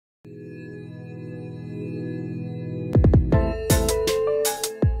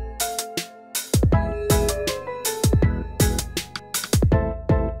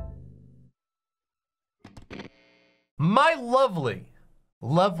My lovely,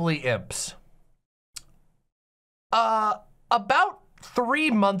 lovely imps. About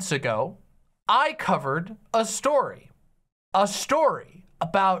 3 months ago, I covered a story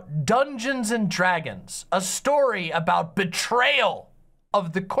about Dungeons and Dragons, a story about betrayal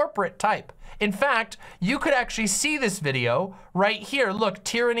of the corporate type. In fact, you could actually see this video right here. Look,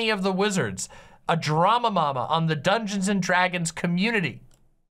 Tyranny of the Wizards, a drama mama on the Dungeons and Dragons community.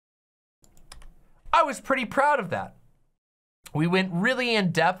 I was pretty proud of that. We went really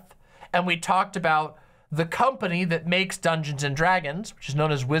in depth and we talked about the company that makes Dungeons and Dragons, which is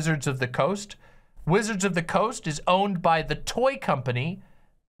known as Wizards of the Coast. Wizards of the Coast is owned by the toy company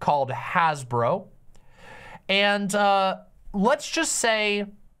called Hasbro. And let's just say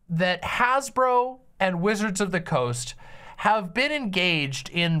that Hasbro and Wizards of the Coast have been engaged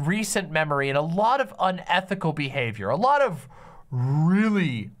in recent memory in a lot of unethical behavior, a lot of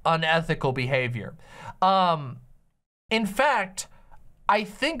really unethical behavior. In fact, I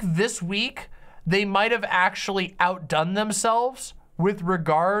think this week they might have actually outdone themselves with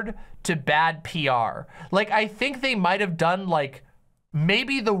regard to bad PR. Like, I think they might have done like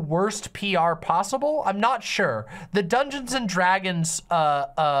maybe the worst PR possible. I'm not sure. The Dungeons and Dragons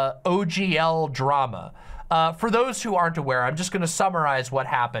OGL drama. For those who aren't aware, I'm just gonna summarize what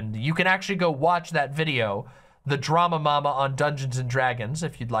happened. You can actually go watch that video, the drama mama on Dungeons and Dragons,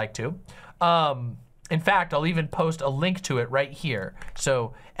 if you'd like to. In fact, I'll even post a link to it right here.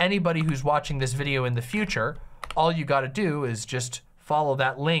 So anybody who's watching this video in the future, all you gotta do is just follow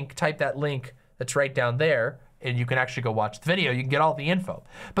that link, type that link that's right down there, and you can actually go watch the video. You can get all the info.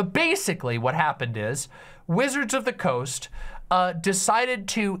 But basically what happened is Wizards of the Coast decided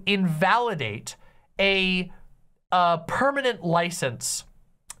to invalidate a permanent license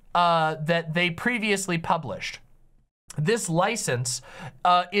that they previously published. This license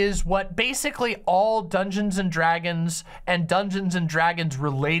is what basically all Dungeons and Dragons and Dungeons and Dragons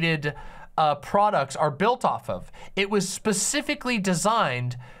related products are built off of. It was specifically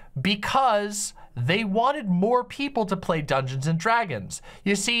designed because they wanted more people to play Dungeons and Dragons.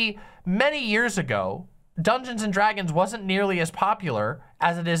 You see, many years ago, Dungeons and Dragons wasn't nearly as popular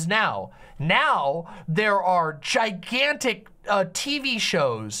as it is now. Now, there are gigantic TV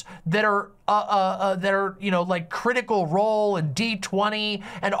shows that are you know, like Critical Role and D20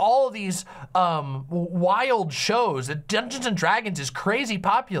 and all of these wild shows. Dungeons and Dragons is crazy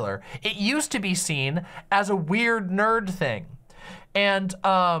popular. It used to be seen as a weird nerd thing. And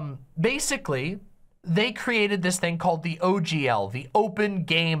basically, they created this thing called the OGL, the Open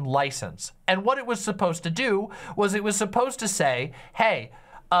Game License. And what it was supposed to do was it was supposed to say, hey,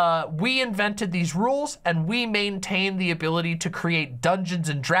 we invented these rules and we maintain the ability to create Dungeons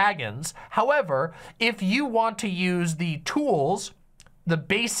and Dragons. However, if you want to use the tools, the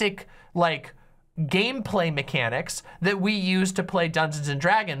basic like gameplay mechanics that we use to play Dungeons and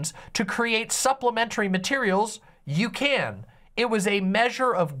Dragons to create supplementary materials, you can. It was a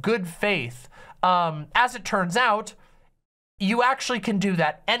measure of good faith. As it turns out, you actually can do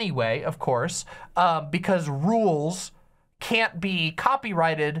that anyway, of course, because rules can't be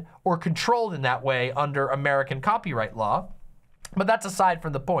copyrighted or controlled in that way under American copyright law. But that's aside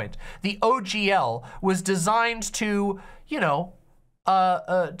from the point. The OGL was designed to, you know,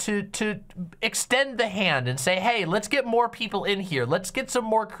 to extend the hand and say, hey, let's get more people in here. Let's get some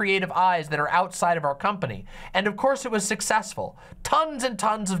more creative eyes that are outside of our company. And of course it was successful. Tons and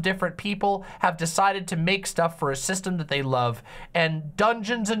tons of different people have decided to make stuff for a system that they love. And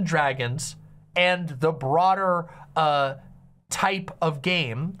Dungeons and Dragons and the broader type of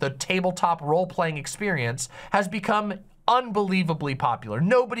game, the tabletop role-playing experience, has become unbelievably popular.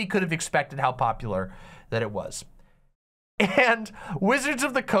 Nobody could have expected how popular that it was. And Wizards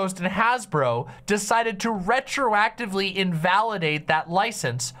of the Coast and Hasbro decided to retroactively invalidate that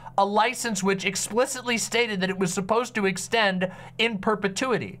license, a license which explicitly stated that it was supposed to extend in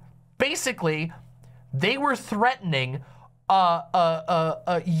perpetuity. Basically, they were threatening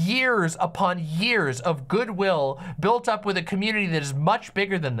years upon years of goodwill built up with a community that is much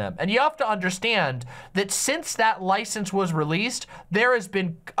bigger than them. And you have to understand that since that license was released, there has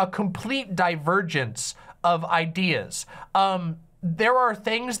been a complete divergence of ideas. There are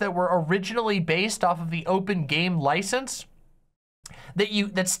things that were originally based off of the Open Game License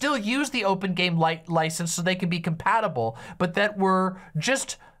that still use the Open Game License so they can be compatible, but that were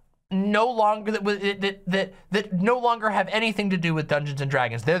just no longer that no longer have anything to do with Dungeons and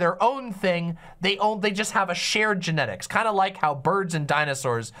Dragons. They're their own thing. They just have a shared genetics, kind of like how birds and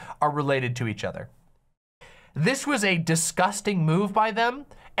dinosaurs are related to each other. This was a disgusting move by them,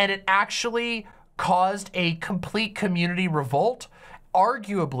 and it actually caused a complete community revolt.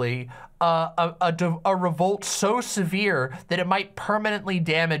 arguably a revolt so severe that it might permanently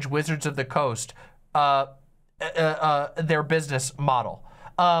damage Wizards of the Coast, their business model.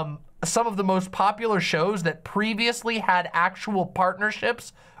 Some of the most popular shows that previously had actual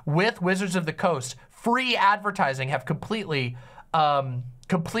partnerships with Wizards of the Coast, free advertising, have completely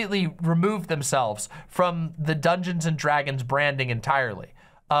removed themselves from the Dungeons and Dragons branding entirely,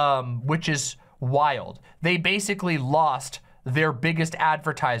 which is wild. They basically lost their biggest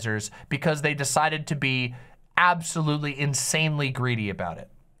advertisers because they decided to be absolutely insanely greedy about it.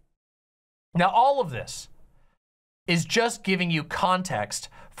 Now, all of this is just giving you context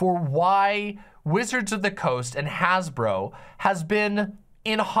for why Wizards of the Coast and Hasbro has been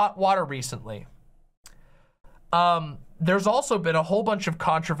in hot water recently. There's also been a whole bunch of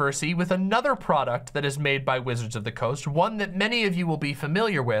controversy with another product that is made by Wizards of the Coast, one that many of you will be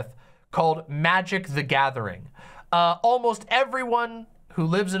familiar with, called Magic the Gathering. Almost everyone who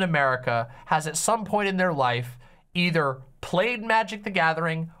lives in America has at some point in their life either played Magic the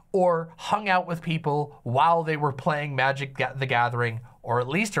Gathering or hung out with people while they were playing Magic the Gathering, or at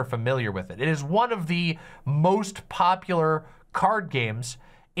least are familiar with it. It is one of the most popular card games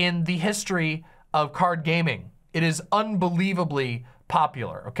in the history of card gaming. It is unbelievably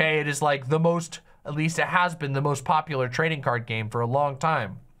popular, okay? It is like the most, at least it has been the most popular trading card game for a long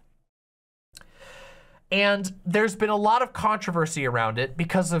time. And there's been a lot of controversy around it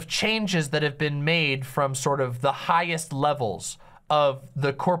because of changes that have been made from sort of the highest levels of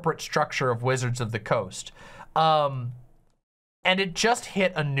the corporate structure of Wizards of the Coast. And it just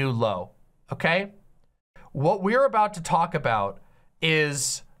hit a new low, okay? What we're about to talk about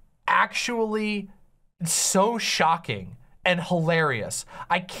is actually so shocking and hilarious.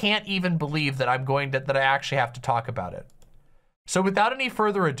 I can't even believe that that I actually have to talk about it. So without any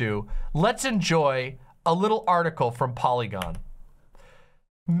further ado, let's enjoy a little article from Polygon.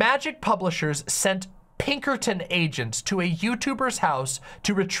 Magic publishers sent Pinkerton agents to a YouTuber's house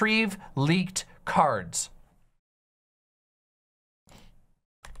to retrieve leaked cards.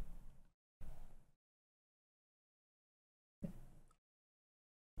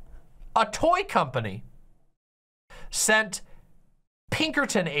 A toy company sent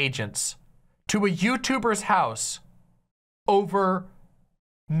Pinkerton agents to a YouTuber's house over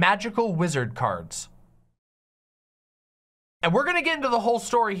magical wizard cards. And we're gonna get into the whole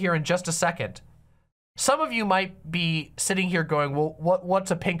story here in just a second. Some of you might be sitting here going, well,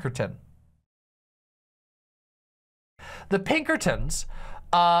 what's a Pinkerton? The Pinkertons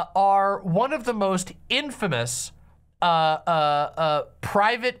are one of the most infamous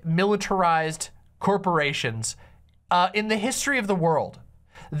private militarized corporations in the history of the world.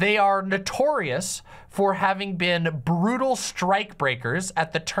 They are notorious for having been brutal strike breakers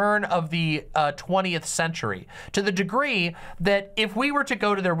at the turn of the 20th century, to the degree that if we were to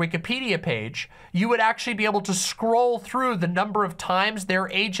go to their Wikipedia page, you would actually be able to scroll through the number of times their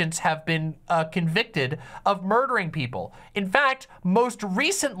agents have been convicted of murdering people. In fact, most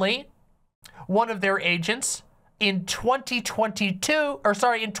recently, one of their agents in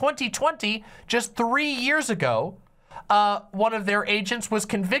 2020, just 3 years ago, one of their agents was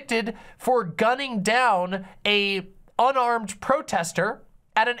convicted for gunning down a unarmed protester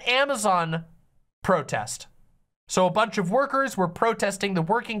at an Amazon protest. So a bunch of workers were protesting the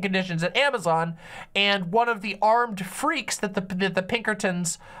working conditions at Amazon, and one of the armed freaks that the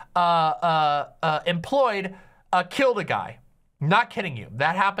Pinkertons employed killed a guy. Not kidding you.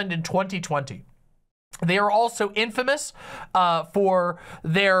 That happened in 2020. They are also infamous for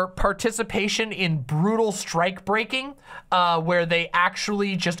their participation in brutal strike breaking, where they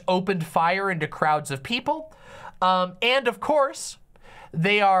actually just opened fire into crowds of people. And of course,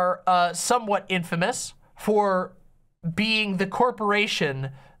 they are somewhat infamous for being the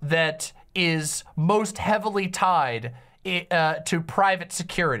corporation that is most heavily tied to private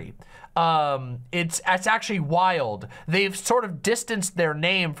security. It's actually wild. They've sort of distanced their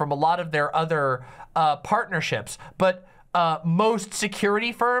name from a lot of their other partnerships, but most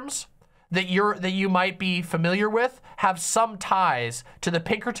security firms that you might be familiar with have some ties to the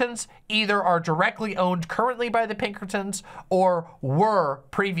Pinkertons, either are directly owned currently by the Pinkertons or were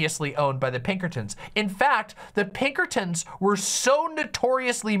previously owned by the Pinkertons. In fact, the Pinkertons were so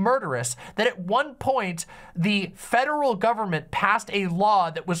notoriously murderous that at one point the federal government passed a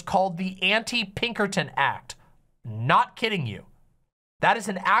law that was called the Anti-Pinkerton Act. Not kidding you. That is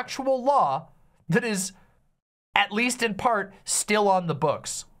an actual law that is, at least in part, still on the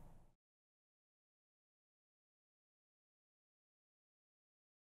books.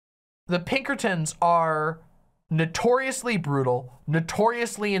 The Pinkertons are notoriously brutal,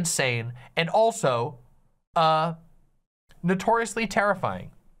 notoriously insane, and also notoriously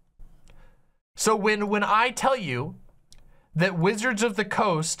terrifying. So when I tell you that Wizards of the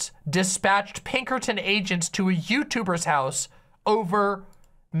Coast dispatched Pinkerton agents to a YouTuber's house over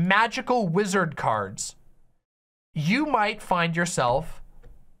magical wizard cards, you might find yourself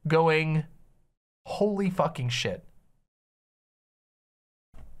going, holy fucking shit.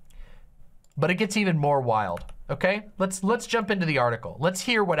 But it gets even more wild, okay? Let's jump into the article. Let's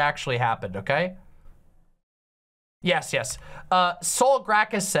hear what actually happened, okay? Yes. Sol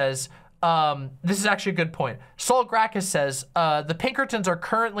Gracchus says, this is actually a good point. Sol Gracchus says, the Pinkertons are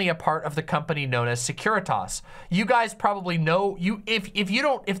currently a part of the company known as Securitas. You guys probably know,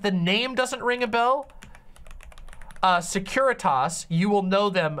 if the name doesn't ring a bell, Securitas, you will know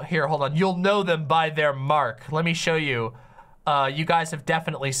them, here, hold on. You'll know them by their mark. Let me show you. You guys have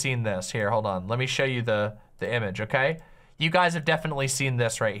definitely seen this. Here, hold on. Let me show you the image, okay? You guys have definitely seen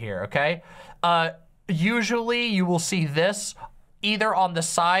this right here, okay? Usually you will see this either on the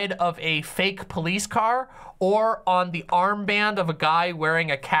side of a fake police car or on the armband of a guy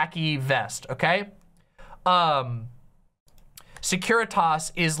wearing a khaki vest, okay?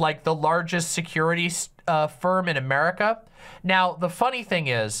 Securitas is like the largest security firm in America. Now, the funny thing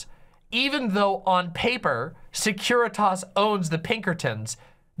is, even though on paper, Securitas owns the Pinkertons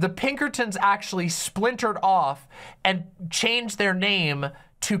actually splintered off and changed their name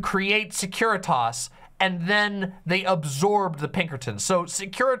to create Securitas, and then they absorbed the Pinkertons. So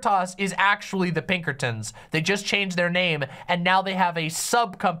Securitas is actually the Pinkertons. They just changed their name, and now they have a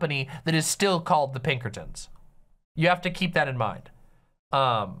sub-company that is still called the Pinkertons. You have to keep that in mind.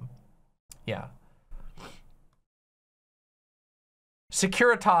 Yeah.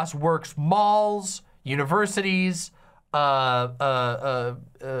 Securitas works malls, universities,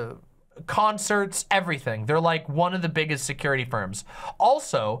 concerts, everything. They're like one of the biggest security firms.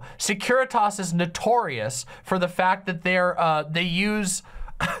 Also, Securitas is notorious for the fact that they use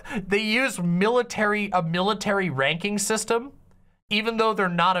a military ranking system, even though they're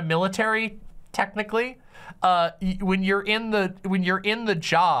not a military technically. When you're in the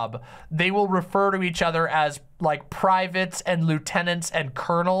job, they will refer to each other as like privates and lieutenants and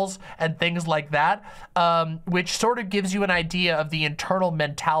colonels and things like that, which sort of gives you an idea of the internal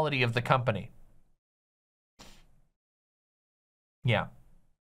mentality of the company. Yeah,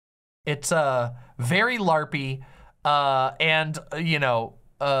 it's very LARPy, and you know,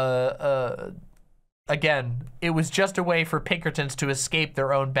 again, it was just a way for Pinkertons to escape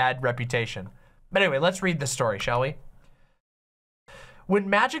their own bad reputation. But anyway, let's read this story, shall we? When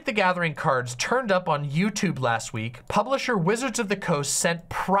Magic the Gathering cards turned up on YouTube last week, publisher Wizards of the Coast sent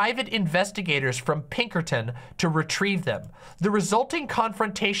private investigators from Pinkerton to retrieve them. The resulting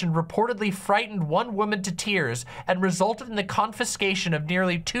confrontation reportedly frightened one woman to tears and resulted in the confiscation of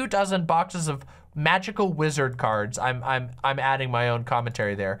nearly 24 boxes of magical wizard cards, I'm adding my own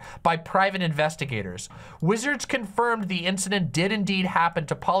commentary there, by private investigators. Wizards confirmed the incident did indeed happen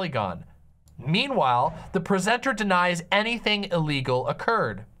to Polygon. Meanwhile, the presenter denies anything illegal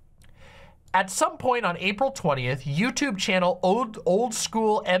occurred. At some point on April 20th, YouTube channel Old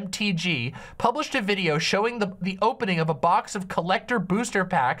School MTG published a video showing the opening of a box of collector booster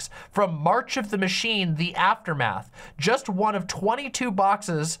packs from March of the Machine, The Aftermath, just one of 22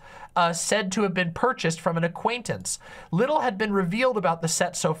 boxes said to have been purchased from an acquaintance. Little had been revealed about the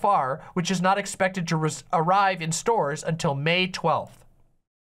set so far, which is not expected to arrive in stores until May 12th.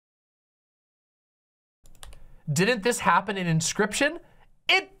 Didn't this happen in Inscription?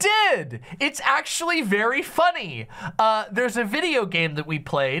 It did! It's actually very funny. There's a video game that we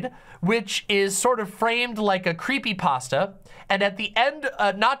played, which is sort of framed like a creepypasta, and at the end,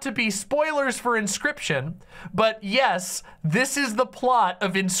 not to be spoilers for Inscription, but yes, this is the plot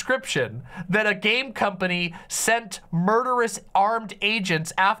of Inscription, that a game company sent murderous armed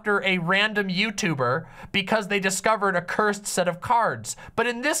agents after a random YouTuber because they discovered a cursed set of cards. But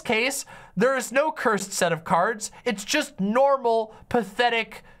in this case, there is no cursed set of cards. It's just normal,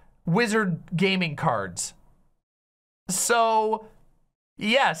 pathetic wizard gaming cards. So,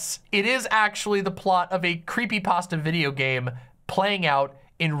 yes, it is actually the plot of a creepypasta video game playing out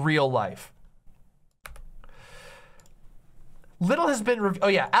in real life. Little has been,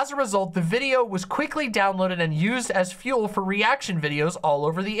 as a result, the video was quickly downloaded and used as fuel for reaction videos all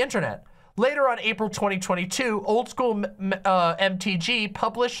over the internet. Later on April 2022, Old School MTG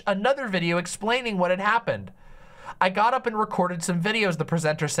published another video explaining what had happened. I got up and recorded some videos, the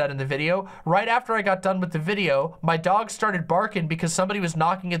presenter said in the video. Right after I got done with the video, my dog started barking because somebody was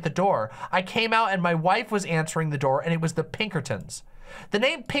knocking at the door. I came out and my wife was answering the door, and it was the Pinkertons. The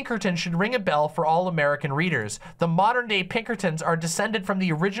name Pinkerton should ring a bell for all American readers. The modern-day Pinkertons are descended from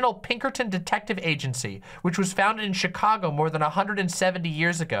the original Pinkerton Detective Agency, which was founded in Chicago more than 170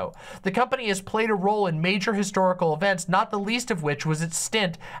 years ago. The company has played a role in major historical events, not the least of which was its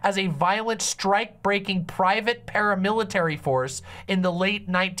stint as a violent, strike-breaking private paramilitary force in the late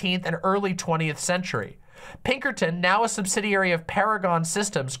 19th and early 20th century. Pinkerton, now a subsidiary of Paragon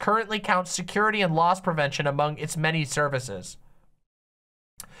Systems, currently counts security and loss prevention among its many services.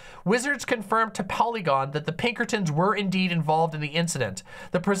 Wizards confirmed to Polygon that the Pinkertons were indeed involved in the incident.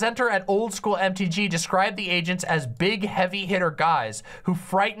 The presenter at Old School MTG described the agents as big, heavy hitter guys who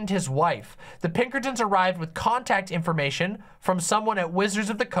frightened his wife. The Pinkertons arrived with contact information from someone at Wizards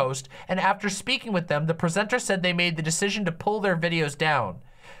of the Coast, and after speaking with them, the presenter said they made the decision to pull their videos down.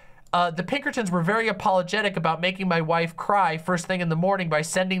 The Pinkertons were very apologetic about making my wife cry first thing in the morning by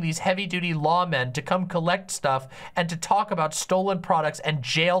sending these heavy-duty lawmen to come collect stuff and to talk about stolen products and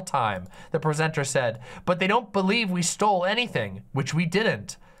jail time, the presenter said. But they don't believe we stole anything, which we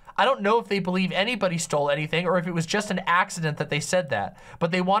didn't. I don't know if they believe anybody stole anything or if it was just an accident that they said that.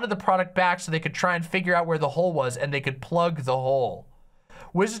 But they wanted the product back so they could try and figure out where the hole was and they could plug the hole.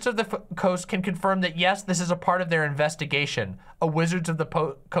 Wizards of the Coast can confirm that, yes, this is a part of their investigation, a Wizards of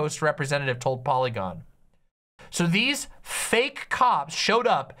the Coast representative told Polygon. So these fake cops showed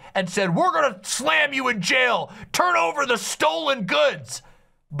up and said, we're gonna slam you in jail, turn over the stolen goods.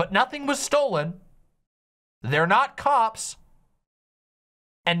 But nothing was stolen. They're not cops.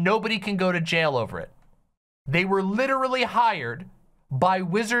 And nobody can go to jail over it. They were literally hired by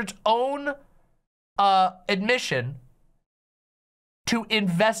Wizards' own admission to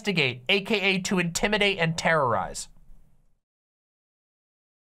investigate, aka to intimidate and terrorize.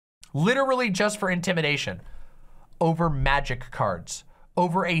 Literally just for intimidation over magic cards,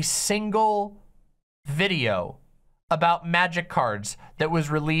 over a single video about magic cards that was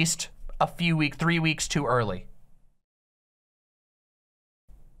released 3 weeks too early.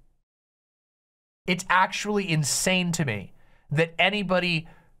 It's actually insane to me that anybody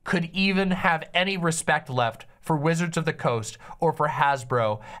could even have any respect left for Wizards of the Coast or for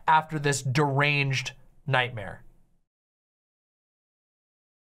Hasbro after this deranged nightmare.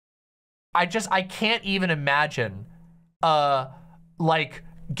 I can't even imagine, like,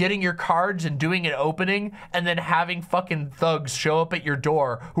 getting your cards and doing an opening and then having fucking thugs show up at your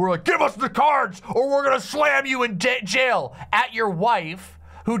door who are like, give us the cards or we're gonna slam you in jail, at your wife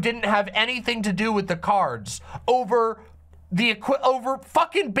who didn't have anything to do with the cards over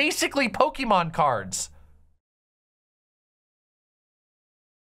fucking basically Pokemon cards.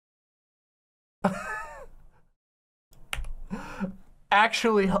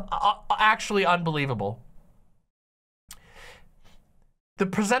 Actually unbelievable. The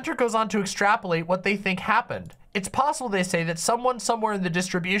presenter goes on to extrapolate what they think happened. It's possible, they say, that someone somewhere in the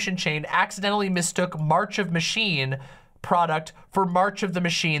distribution chain accidentally mistook March of Machine product for March of the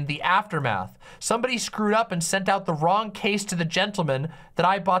Machine, the Aftermath. Somebody screwed up and sent out the wrong case to the gentleman that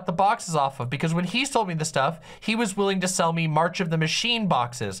I bought the boxes off of, because when he sold me the stuff, he was willing to sell me March of the Machine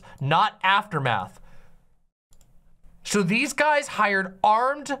boxes, not Aftermath. So these guys hired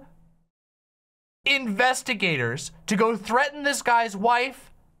armed investigators to go threaten this guy's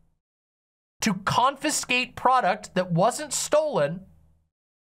wife, to confiscate product that wasn't stolen,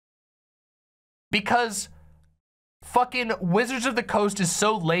 because fucking Wizards of the Coast is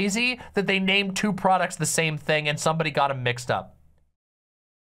so lazy that they named two products the same thing and somebody got them mixed up.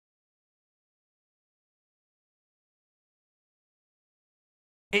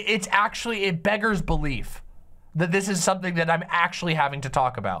 It beggars belief that this is something that I'm actually having to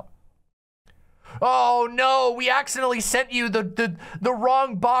talk about. Oh no, we accidentally sent you the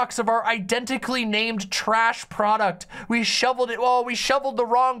wrong box of our identically named trash product. We shoveled it, we shoveled the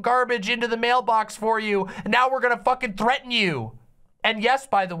wrong garbage into the mailbox for you, and now we're gonna fucking threaten you. And yes,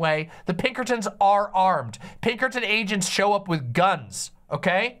 by the way, the Pinkertons are armed. Pinkerton agents show up with guns,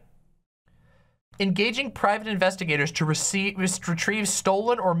 okay? Engaging private investigators to retrieve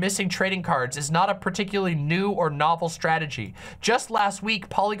stolen or missing trading cards is not a particularly new or novel strategy. Just last week,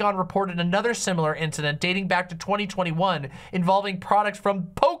 Polygon reported another similar incident dating back to 2021 involving products from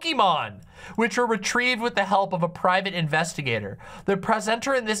Pokemon, which were retrieved with the help of a private investigator. The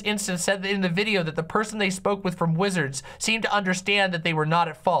presenter in this instance said in the video that the person they spoke with from Wizards seemed to understand that they were not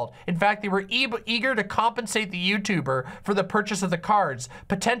at fault. In fact, they were eager to compensate the YouTuber for the purchase of the cards,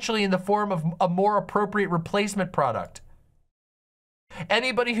 potentially in the form of a more appropriate replacement product.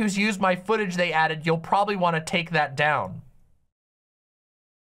 Anybody who's used my footage, they added, you'll probably want to take that down.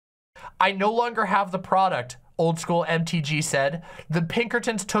 I no longer have the product, Old School MTG said, the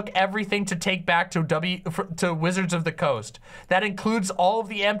Pinkertons took everything to take back to Wizards of the Coast. That includes all of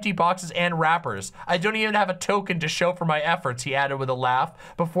the empty boxes and wrappers. I don't even have a token to show for my efforts, he added with a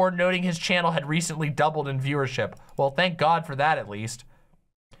laugh, before noting his channel had recently doubled in viewership. Well, thank God for that, at least.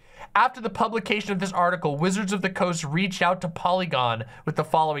 After the publication of this article, Wizards of the Coast reached out to Polygon with the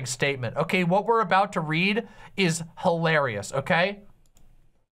following statement. Okay, what we're about to read is hilarious, okay?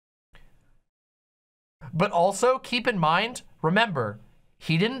 But also, keep in mind, remember,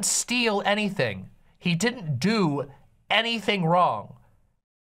 he didn't steal anything. He didn't do anything wrong.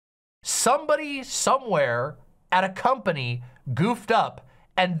 Somebody somewhere at a company goofed up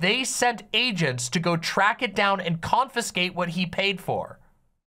and they sent agents to go track it down and confiscate what he paid for.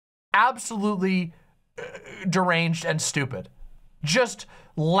 Absolutely deranged and stupid. Just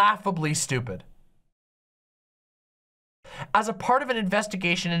laughably stupid. As a part of an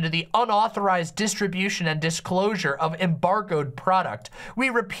investigation into the unauthorized distribution and disclosure of embargoed product, we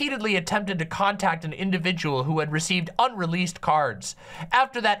repeatedly attempted to contact an individual who had received unreleased cards.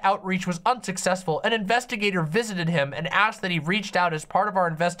 After that outreach was unsuccessful, an investigator visited him and asked that he reached out as part of our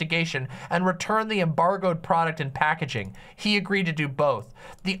investigation and return the embargoed product and packaging. He agreed to do both.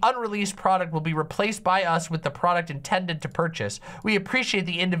 The unreleased product will be replaced by us with the product intended to purchase. We appreciate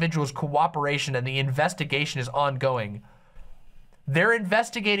the individual's cooperation and the investigation is ongoing. They're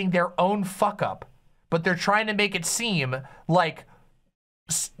investigating their own fuck up, but they're trying to make it seem like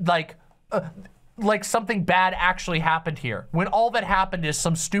something bad actually happened here, when all that happened is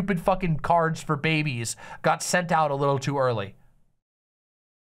some stupid fucking cards for babies got sent out a little too early.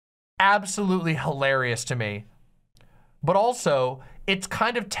 Absolutely hilarious to me. But also, it's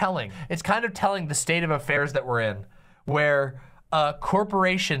kind of telling. It's kind of telling the state of affairs that we're in, where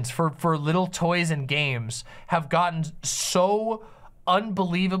corporations for little toys and games have gotten so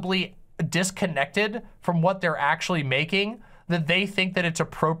unbelievably disconnected from what they're actually making that they think that it's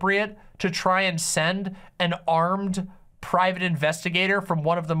appropriate to try and send an armed private investigator from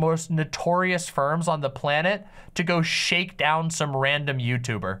one of the most notorious firms on the planet to go shake down some random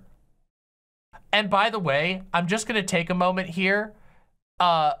YouTuber. And by the way, I'm just gonna take a moment here.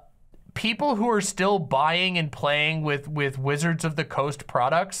 People who are still buying and playing with Wizards of the Coast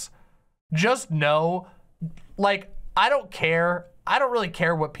products, just know, like, I don't care. I don't really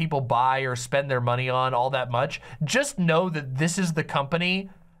care what people buy or spend their money on all that much. Just know that this is the company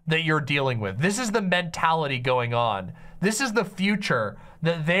that you're dealing with. This is the mentality going on. This is the future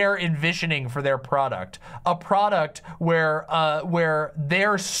that they're envisioning for their product. A product where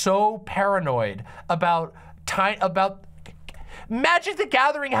they're so paranoid about Magic the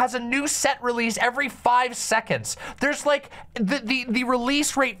Gathering has a new set release every 5 seconds. There's like, the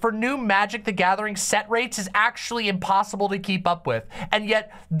release rate for new Magic the Gathering set rates is actually impossible to keep up with. And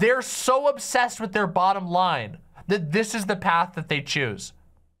yet they're so obsessed with their bottom line that this is the path that they choose.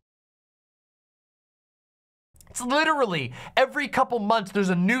 It's literally every couple months there's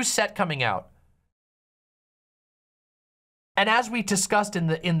a new set coming out. And as we discussed in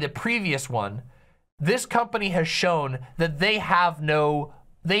the previous one, this company has shown that they have no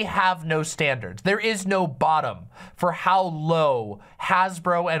standards. There is no bottom for how low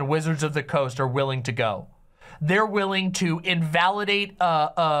Hasbro and Wizards of the Coast are willing to go. They're willing to invalidate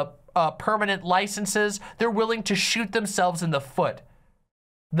permanent licenses. They're willing to shoot themselves in the foot.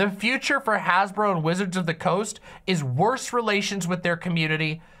 The future for Hasbro and Wizards of the Coast is worse relations with their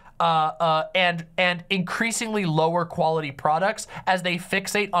community, and increasingly lower quality products as they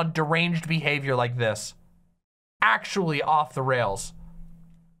fixate on deranged behavior like this. Actually off the rails.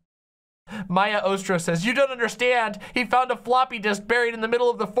 Maya Ostro says, you don't understand. He found a floppy disk buried in the middle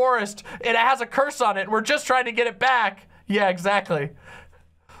of the forest and it has a curse on it. We're just trying to get it back. Yeah, exactly.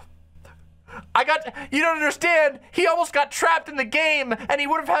 You don't understand. He almost got trapped in the game and he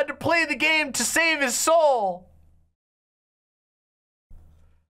would have had to play the game to save his soul.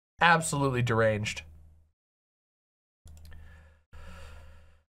 Absolutely deranged.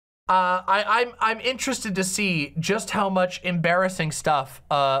 I'm interested to see just how much embarrassing stuff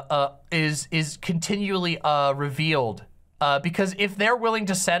is continually revealed, because if they're willing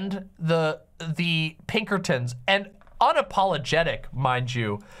to send the Pinkertons, and unapologetic, mind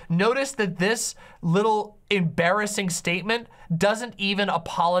you, notice that this little embarrassing statement doesn't even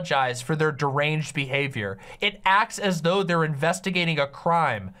apologize for their deranged behavior. It acts as though they're investigating a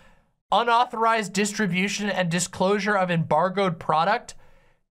crime. Unauthorized distribution and disclosure of embargoed product.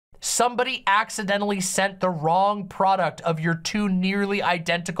 Somebody accidentally sent the wrong product of your 2 nearly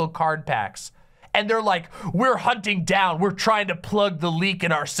identical card packs. And they're like, we're hunting down, we're trying to plug the leak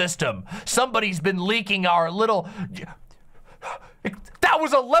in our system. Somebody's been leaking our little... That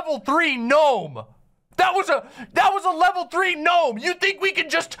was a level 3 gnome. That was a level 3 gnome. You think we can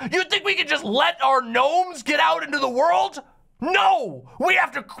just let our gnomes get out into the world? No! We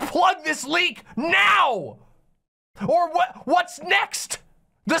have to plug this leak now! Or what's next?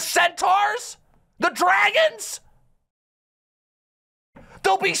 The centaurs? The dragons?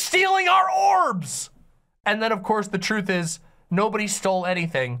 They'll be stealing our orbs! And then of course the truth is nobody stole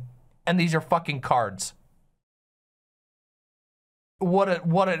anything, and these are fucking cards. What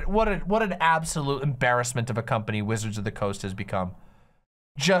an absolute embarrassment of a company Wizards of the Coast has become.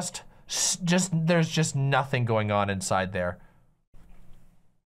 There's just nothing going on inside there.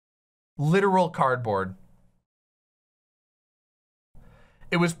 Literal cardboard.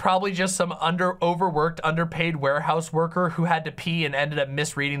 It was probably just some overworked, underpaid warehouse worker who had to pee and ended up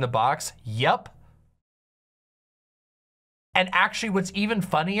misreading the box. Yep. And actually what's even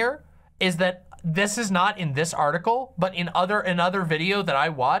funnier is that this is not in this article, but in another video that I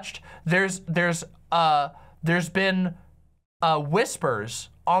watched, there's been whispers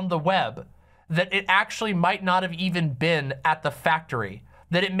on the web that it actually might not have even been at the factory,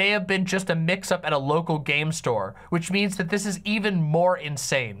 that it may have been just a mix-up at a local game store, which means that this is even more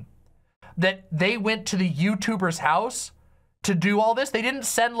insane. That they went to the YouTuber's house to do all this. They didn't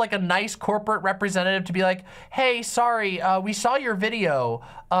send like a nice corporate representative to be like, hey, sorry, we saw your video.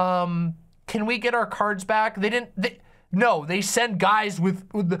 Can we get our cards back? No, they send guys who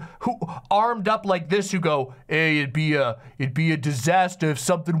armed up like this who go, hey, it'd be a disaster if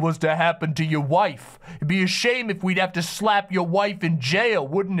something was to happen to your wife. It'd be a shame if we'd have to slap your wife in jail,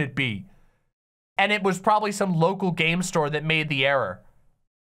 wouldn't it be? And it was probably some local game store that made the error.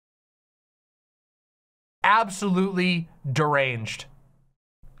 Absolutely deranged.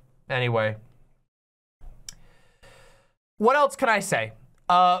 Anyway. What else can I say?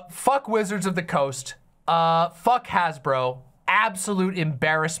 Fuck Wizards of the Coast. Fuck Hasbro. Absolute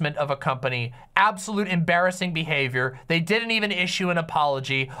embarrassment of a company. Absolute embarrassing behavior. They didn't even issue an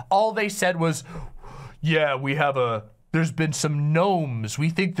apology. All they said was, yeah, there's been some gnomes.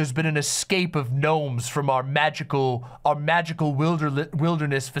 We think there's been an escape of gnomes from our magical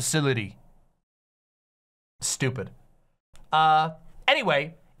wilderness facility. Stupid.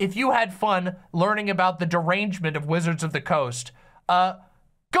 Anyway, if you had fun learning about the derangement of Wizards of the Coast,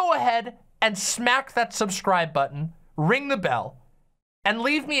 go ahead and smack that subscribe button, ring the bell, and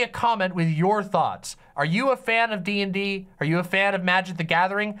leave me a comment with your thoughts. Are you a fan of D&D? Are you a fan of Magic the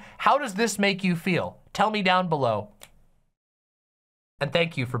Gathering? How does this make you feel? Tell me down below. And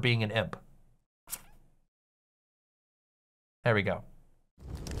thank you for being an imp. There we go.